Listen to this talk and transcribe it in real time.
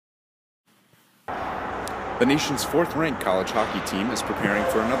The nation's fourth-ranked college hockey team is preparing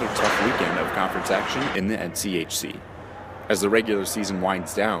for another tough weekend of conference action in the NCHC. As the regular season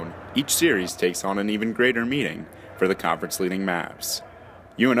winds down, each series takes on an even greater meaning for the conference-leading Mavs.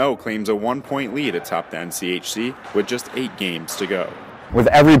 UNO claims a 1-point lead atop the NCHC with just 8 games to go. With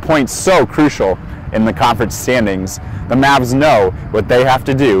every point so crucial in the conference standings, the Mavs know what they have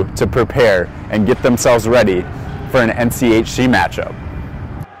to do to prepare and get themselves ready for an NCHC matchup.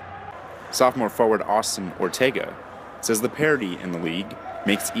 Sophomore forward Austin Ortega says the parity in the league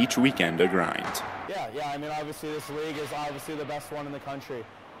makes each weekend a grind. Yeah, I mean, obviously this league is obviously the best one in the country.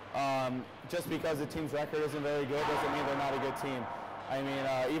 Just because the team's record isn't very good doesn't mean they're not a good team. I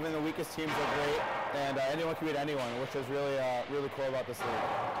mean, even the weakest teams are great, and anyone can beat anyone, which is really cool about this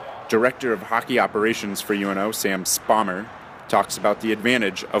league. Director of Hockey Operations for UNO, Sam Spommer, talks about the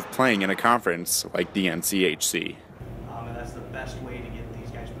advantage of playing in a conference like the NCHC. And that's the best way to get these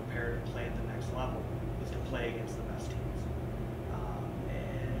guys prepared to play at the next level, is to play against the best teams.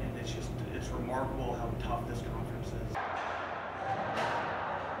 And it's remarkable how tough this conference is.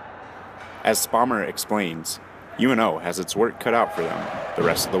 As Spommer explains, UNO has its work cut out for them the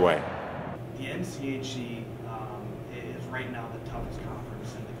rest of the way. The NCHC is right now the toughest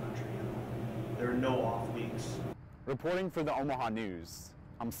conference in the country. There are no off weeks. Reporting for the Omaha News,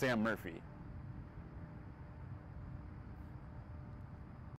 I'm Sam Murphy.